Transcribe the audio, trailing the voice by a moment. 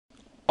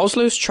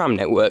Oslo's tram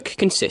network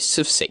consists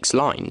of 6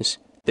 lines.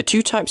 The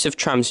two types of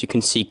trams you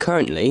can see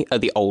currently are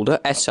the older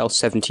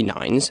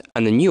SL79s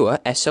and the newer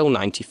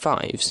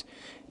SL95s.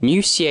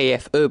 New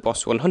CAF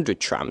Urbos 100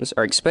 trams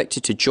are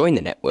expected to join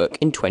the network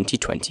in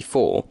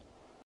 2024.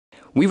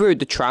 We rode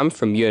the tram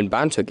from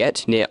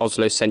Jernbanetorget near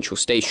Oslo Central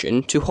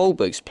Station to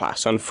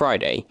Holbergsplass on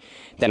Friday.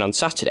 Then on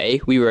Saturday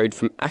we rode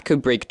from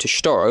Akerbrygg to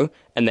Storo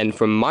and then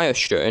from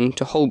Majorstuen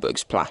to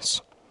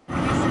Holbergsplass.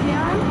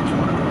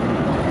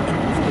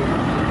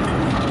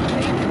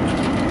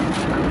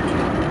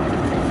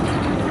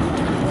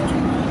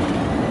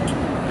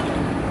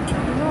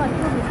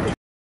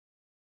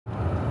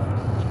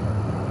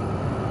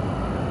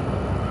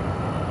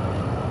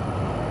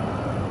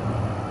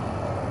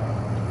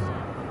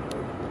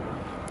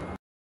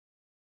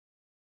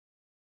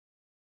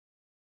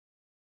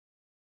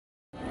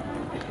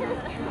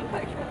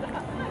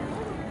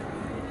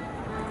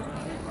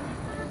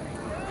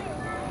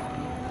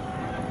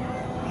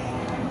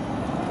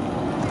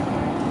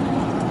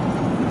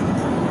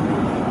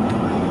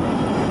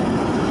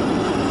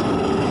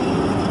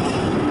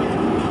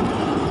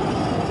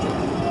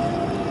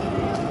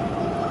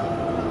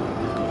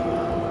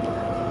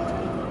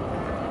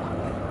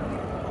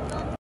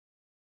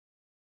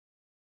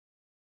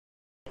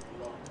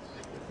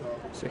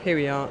 So here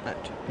we are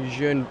at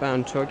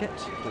Jernbanetorget,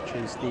 which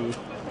is the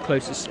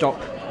closest stop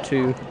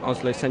to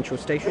Oslo Central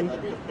Station.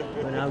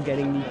 We're now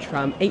getting the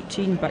tram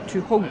 18 back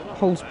to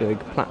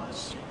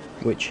Holbergsplass,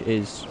 which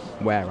is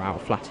where our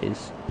flat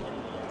is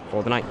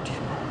for the night.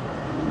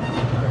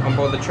 On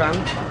board the tram,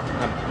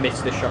 I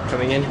missed the shot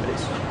coming in, but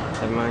it's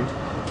never mind.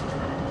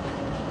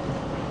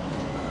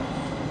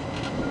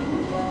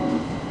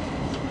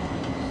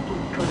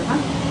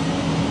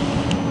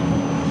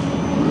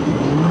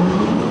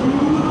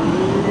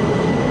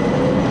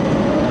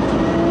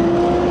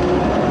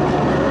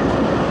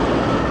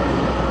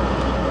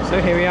 So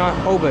here we are at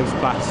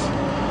Holbergsplass.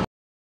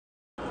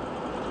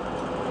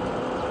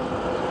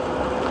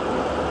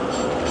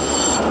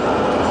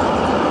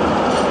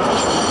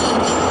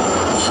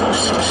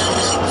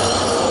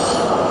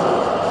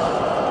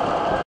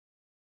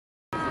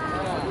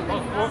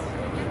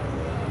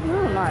 I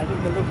like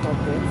the look of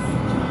this.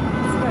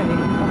 It's very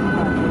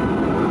compact.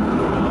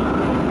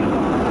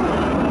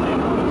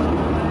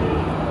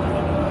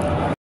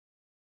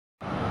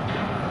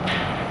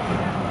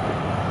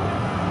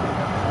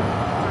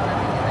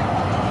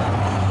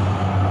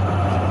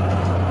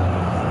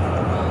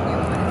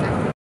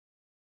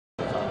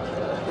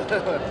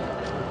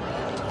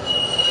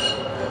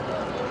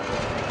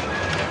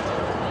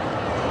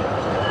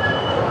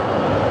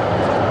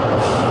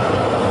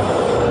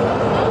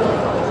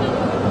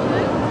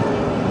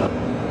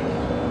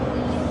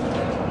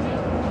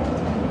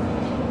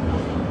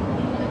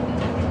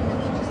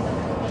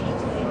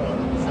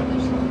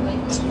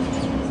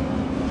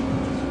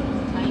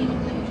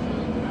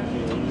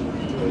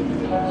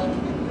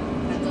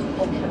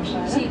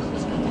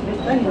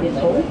 Linje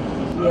 12,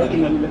 via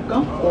Grünerløkka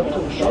og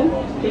Torshov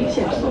til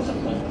Kjelsås.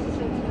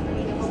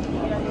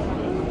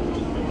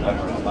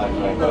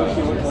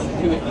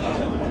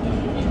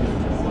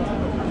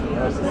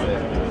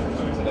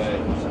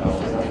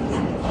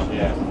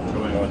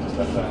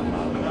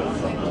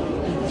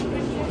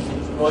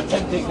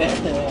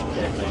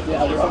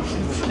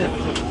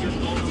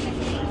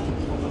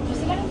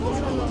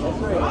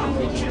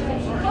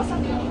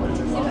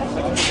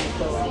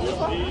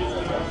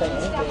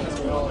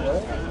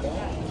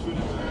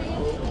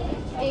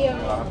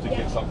 I have to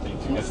get something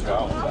to get you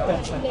out. I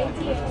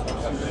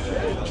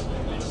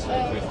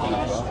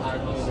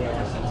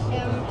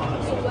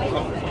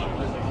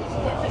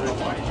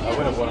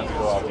would have wanted to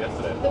go out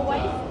yesterday.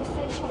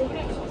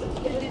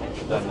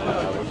 Then I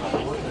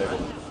would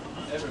have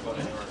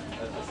everybody.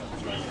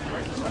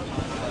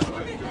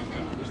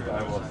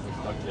 I was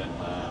stuck in.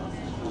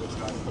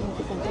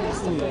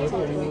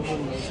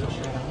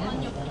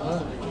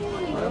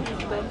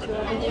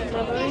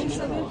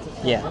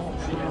 Yeah.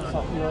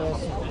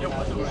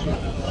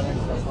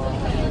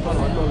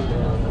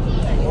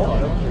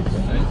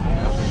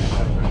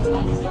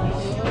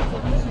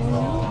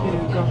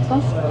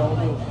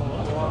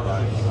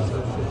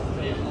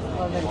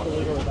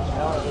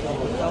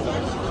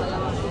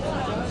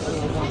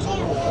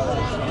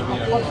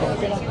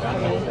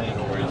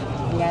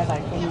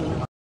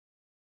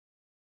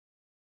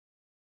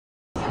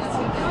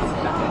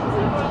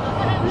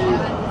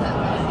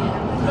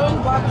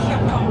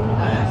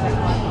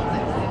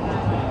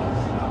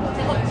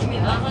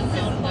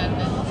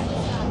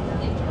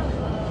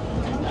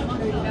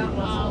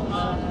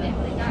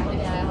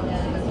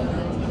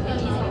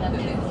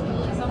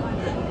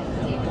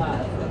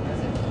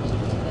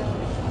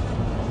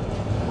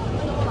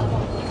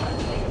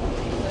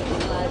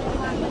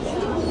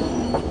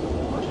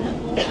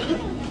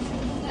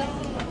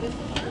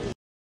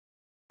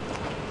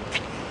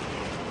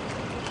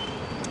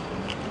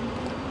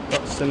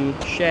 Got some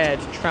shared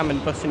tram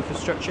and bus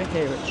infrastructure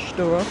here at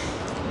Storo.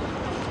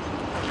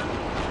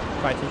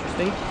 Quite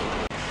interesting.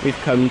 We've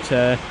come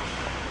to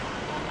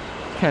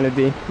kind of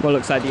the, what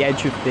looks like the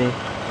edge of the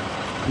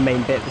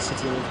main bit of the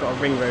city, and we've got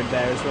a ring road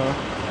there as well.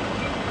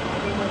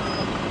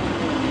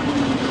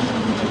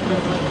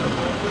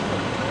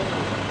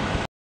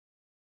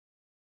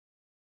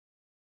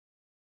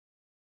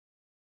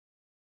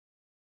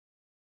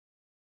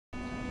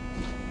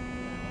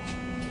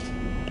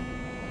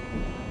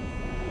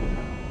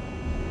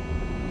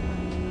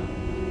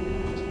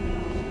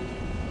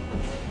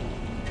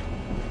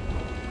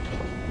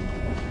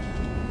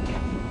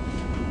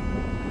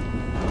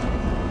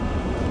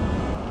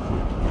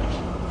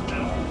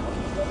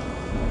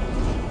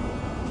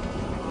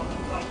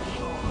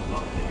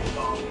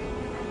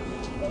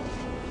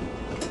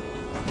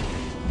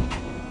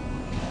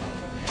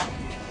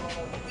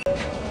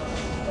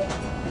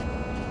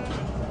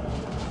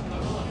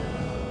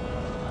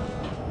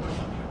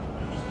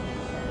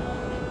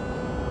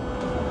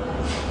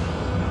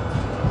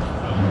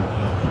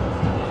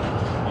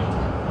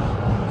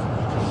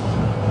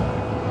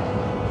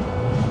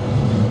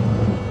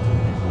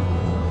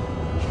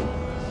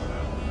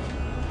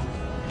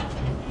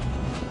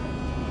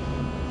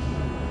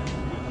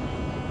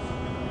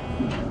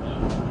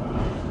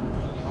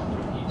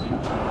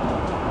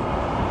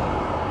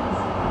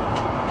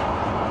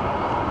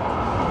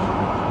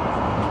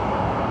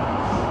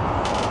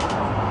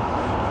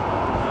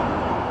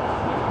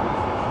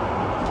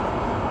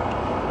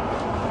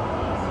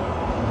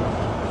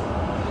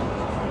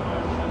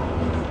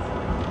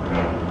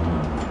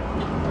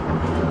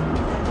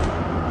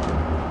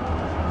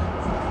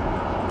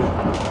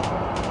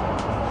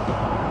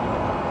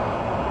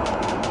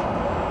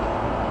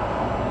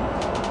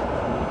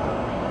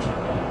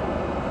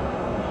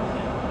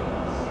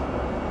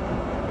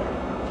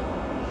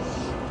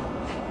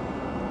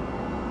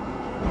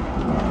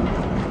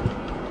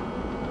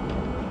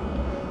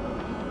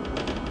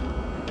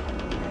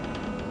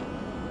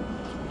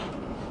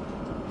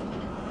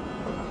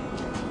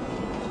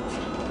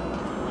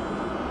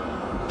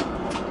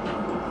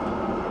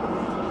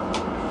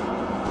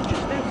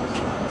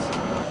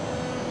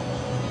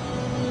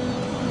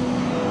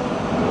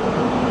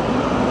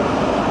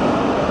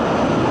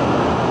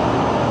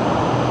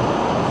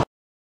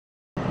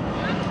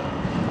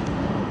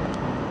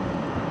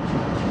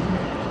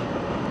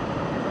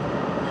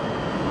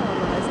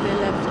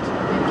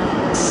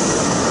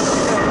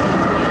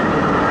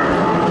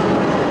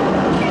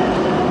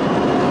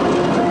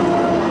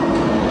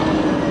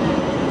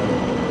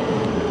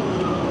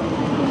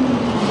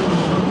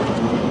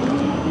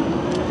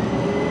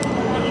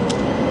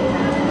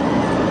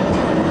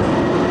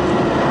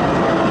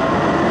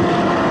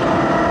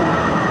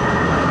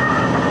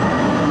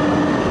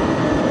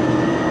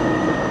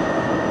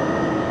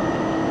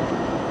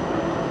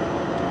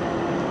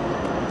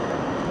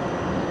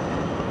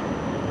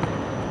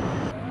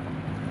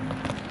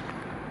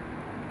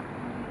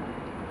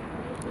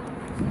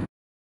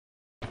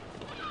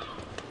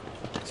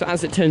 So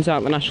as it turns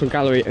out, the National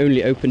Gallery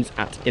only opens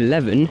at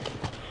 11,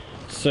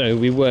 so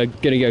we were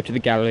going to go to the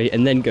gallery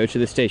and then go to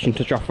the station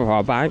to drop off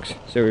our bags,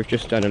 so we've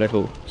just done a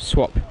little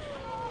swap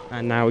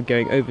and now we're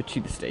going over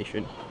to the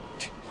station.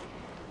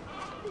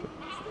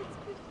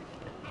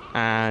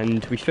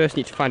 And we first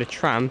need to find a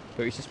tram,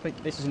 but we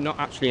suspect this is not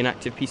actually an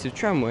active piece of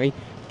tramway,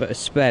 but a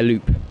spare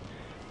loop.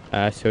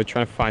 So we're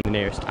trying to find the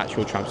nearest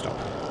actual tram stop.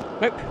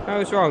 Nope, I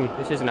was wrong,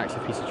 this is an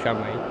active piece of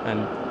tramway,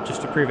 and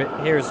just to prove it,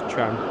 here is a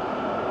tram.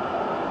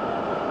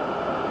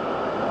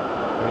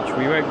 Which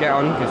we won't get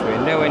on because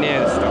we're nowhere near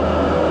the stop.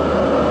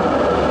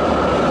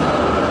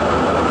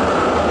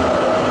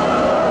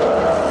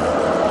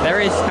 There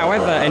is,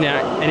 however, an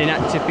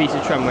inactive piece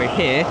of tramway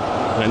here,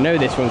 and I know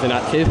this one's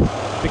inactive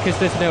because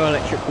there's no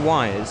electric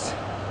wires.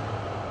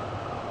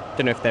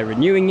 Don't know if they're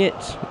renewing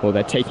it, or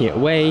they're taking it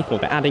away, or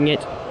they're adding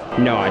it.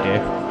 No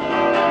idea.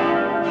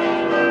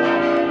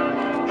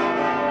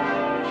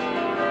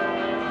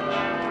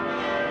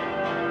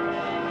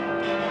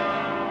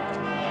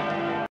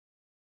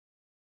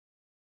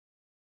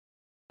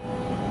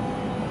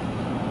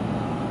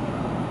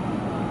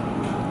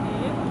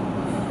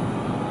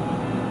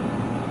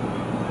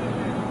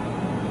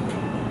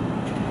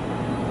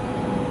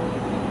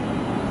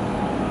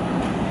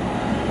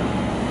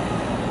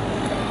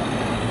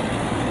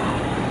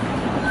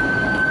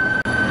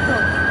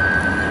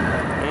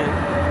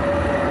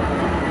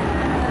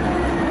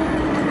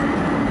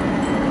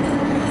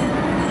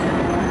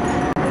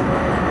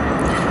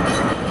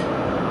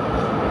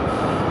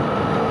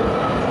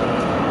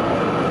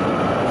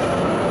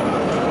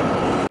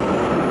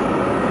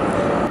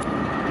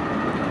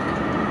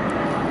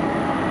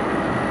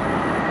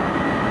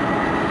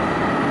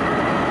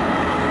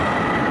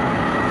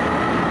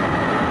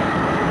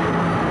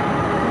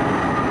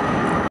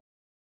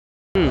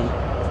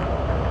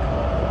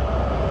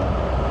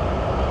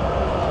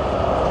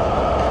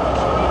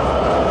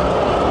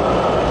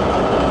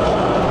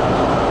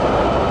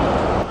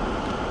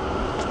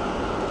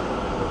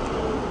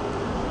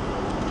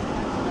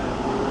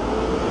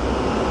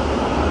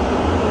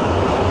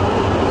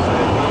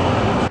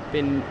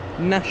 In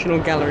National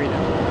Gallery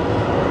now.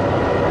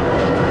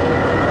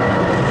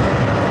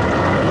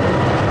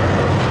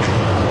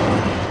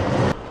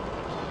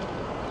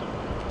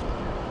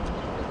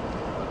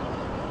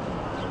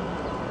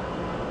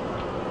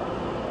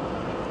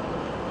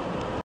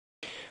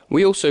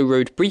 We also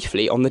rode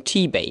briefly on the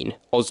T-Bane,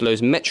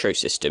 Oslo's metro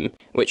system,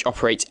 which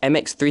operates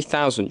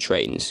MX3000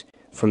 trains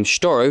from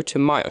Storo to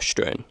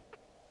Majorstuen.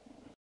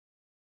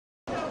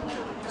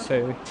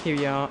 So here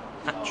we are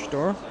at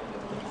Storo.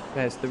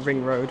 There's the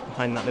ring road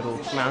behind that little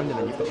mound, and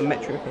then you've got the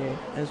metro here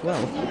as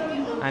well.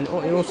 And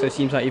it also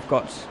seems like you've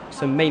got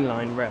some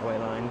mainline railway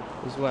line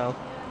as well.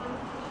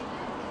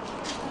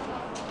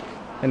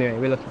 Anyway,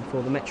 we're looking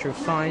for the Metro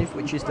 5,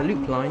 which is the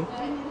loop line.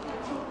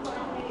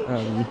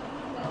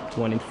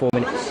 One in 4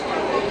 minutes.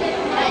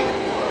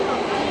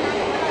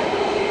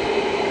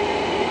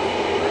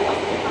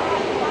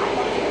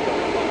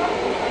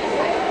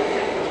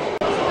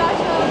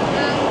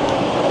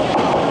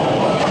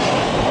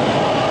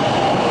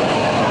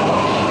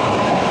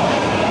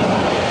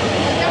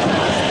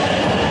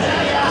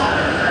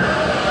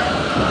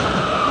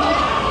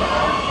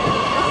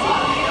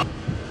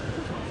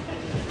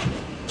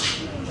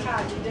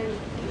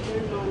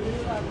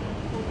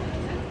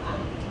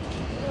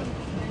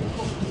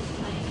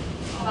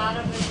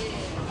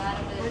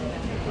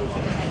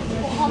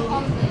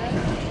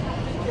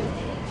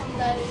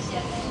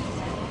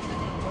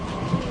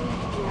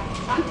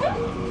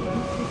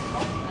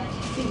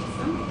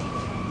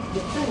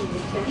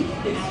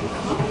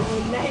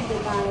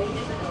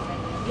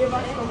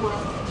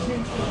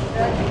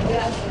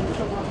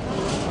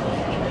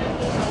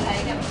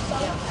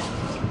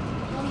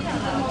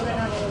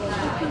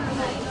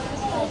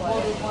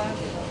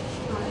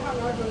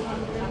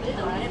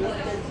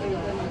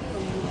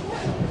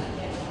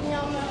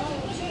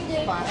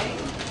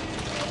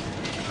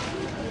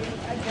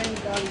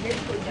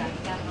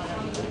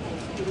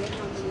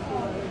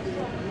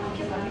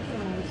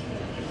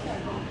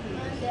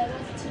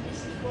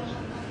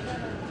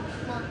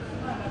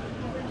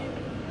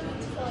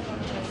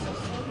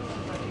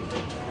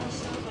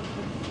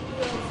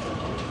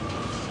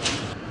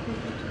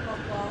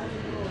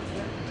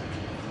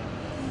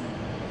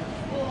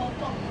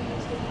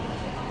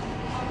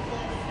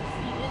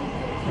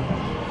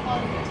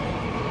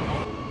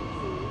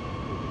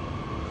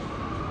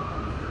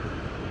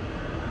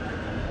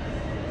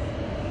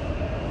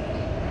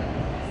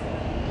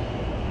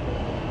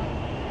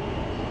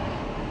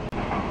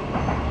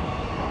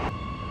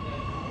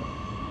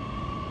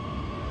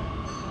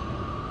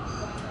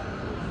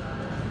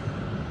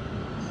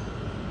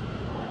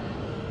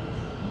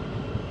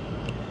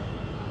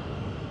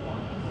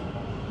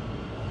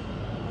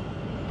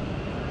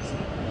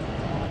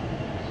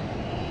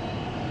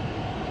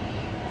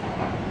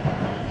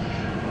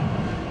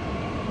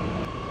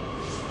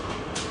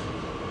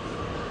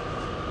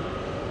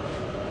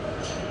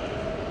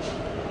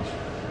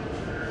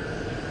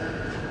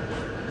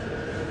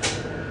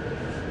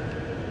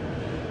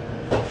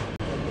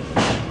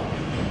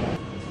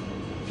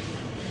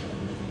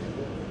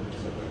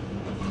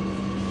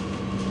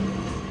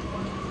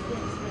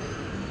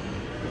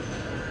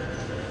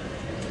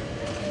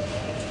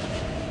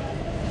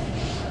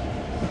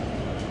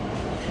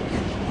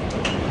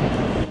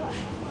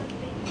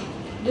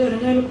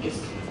 Dørene lukkes.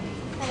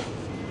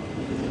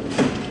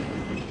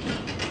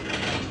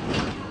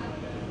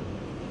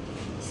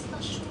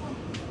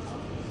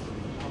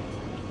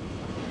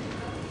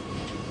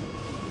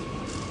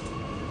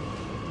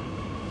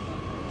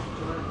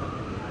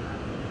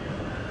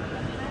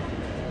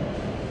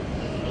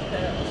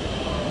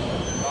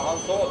 Han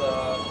sa det,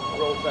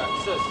 road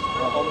access.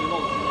 Har vi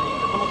någonsin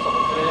inte på något sätt?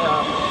 Det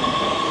är...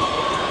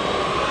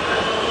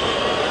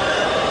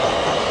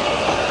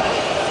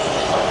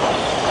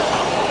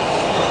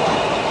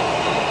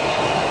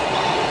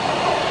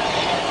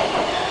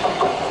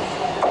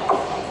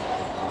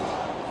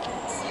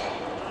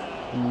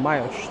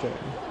 Majorstuen.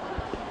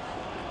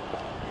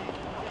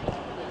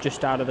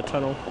 Just out of the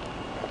tunnel.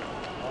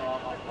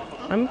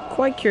 I'm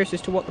quite curious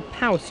as to what the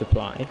power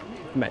supply of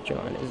the metro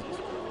line is.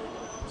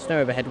 There's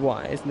no overhead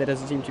wires, and there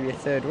doesn't seem to be a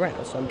third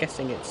rail, so I'm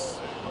guessing it's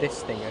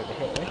this thing over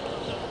here.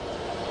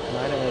 And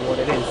I don't know what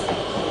it is.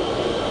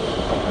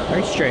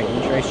 Very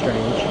strange, very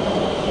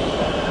strange.